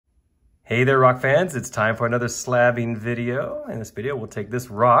Hey there, rock fans. It's time for another slabbing video. In this video, we'll take this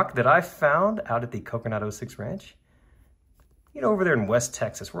rock that I found out at the Coconut 06 Ranch. You know, over there in West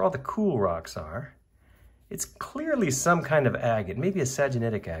Texas, where all the cool rocks are. It's clearly some kind of agate, maybe a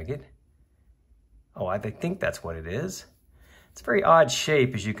saginetic agate. Oh, I think that's what it is. It's a very odd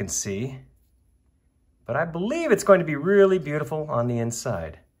shape, as you can see. But I believe it's going to be really beautiful on the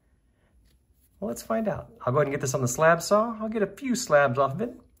inside. Well, let's find out. I'll go ahead and get this on the slab saw. I'll get a few slabs off of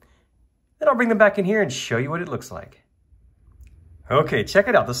it. Then I'll bring them back in here and show you what it looks like. Okay, check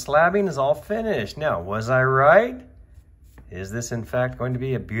it out. The slabbing is all finished. Now, was I right? Is this in fact going to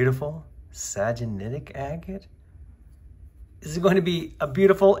be a beautiful saginetic agate? Is it going to be a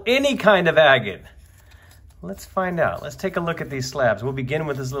beautiful any kind of agate? Let's find out. Let's take a look at these slabs. We'll begin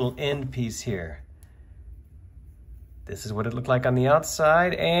with this little end piece here. This is what it looked like on the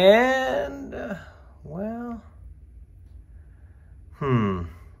outside, and, well,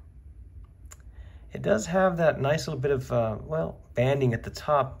 it does have that nice little bit of, well, banding at the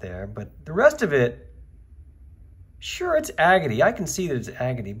top there, but the rest of it, sure, it's agate. I can see that it's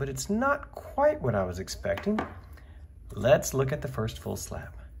agate, but it's not quite what I was expecting. Let's look at the first full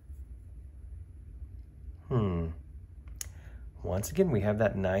slab. Once again, we have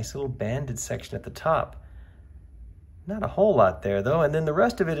that nice little banded section at the top. Not a whole lot there, though, and then the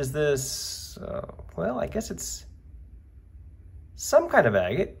rest of it is this, well, I guess it's some kind of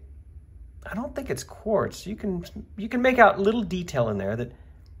agate. I don't think it's quartz. You can make out little detail in there that,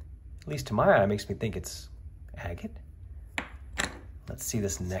 at least to my eye, makes me think it's agate. Let's see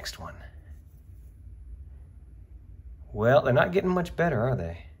this next one. Well, they're not getting much better, are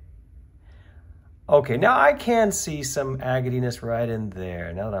they? Okay, now I can see some agatiness right in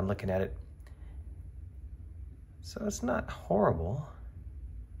there, now that I'm looking at it. So it's not horrible.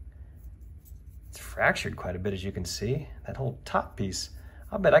 It's fractured quite a bit, as you can see. That whole top piece.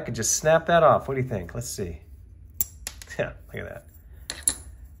 I'll bet I could just snap that off. What do you think? Let's see. Yeah, look at that.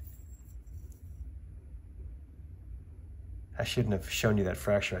 I shouldn't have shown you that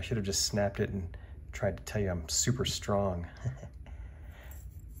fracture. I should have just snapped it and tried to tell you I'm super strong.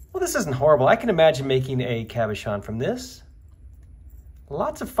 Well, this isn't horrible. I can imagine making a cabochon from this.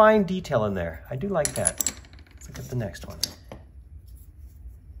 Lots of fine detail in there. I do like that. Let's look at the next one. All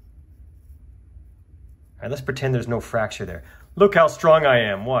right, let's pretend there's no fracture there. Look how strong I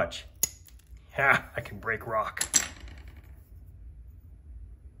am, watch. Ha, I can break rock.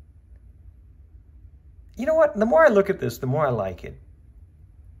 You know what, the more I look at this, the more I like it.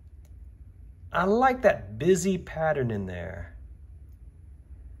 I like that busy pattern in there.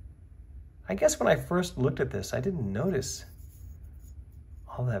 I guess when I first looked at this, I didn't notice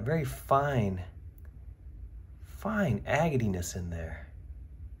all that very fine agatiness in there.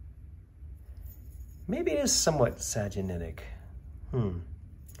 Maybe it is somewhat saginetic. All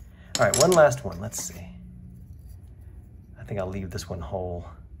right, one last one. Let's see. I think I'll leave this one whole.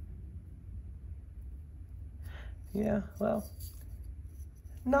 Yeah, well,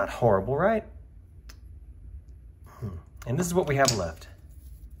 not horrible, right? And this is what we have left.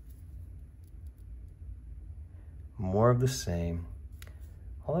 More of the same.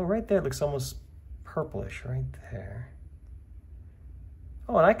 Although right there it looks almost purplish right there.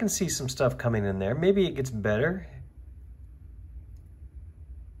 Oh, and I can see some stuff coming in there. Maybe it gets better.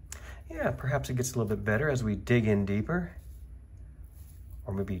 Yeah, perhaps it gets a little bit better as we dig in deeper.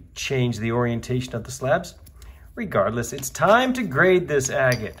 Or maybe change the orientation of the slabs. Regardless, it's time to grade this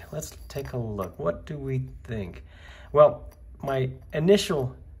agate. Let's take a look. What do we think? Well, my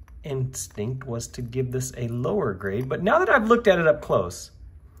initial instinct was to give this a lower grade, but now that I've looked at it up close,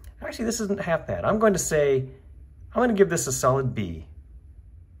 actually this isn't half bad. I'm going to give this a solid B.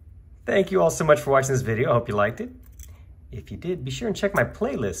 Thank you all so much for watching this video. I hope you liked it. If you did, be sure and check my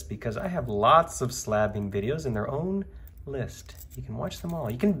playlist because I have lots of slabbing videos in their own list. You can watch them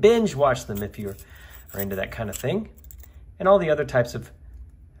all. You can binge watch them if you are into that kind of thing. And all the other types of,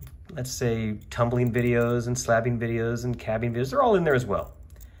 let's say, tumbling videos and slabbing videos and cabbing videos, they're all in there as well.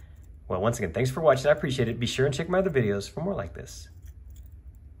 Well, once again, thanks for watching. I appreciate it. Be sure and check my other videos for more like this.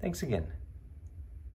 Thanks again.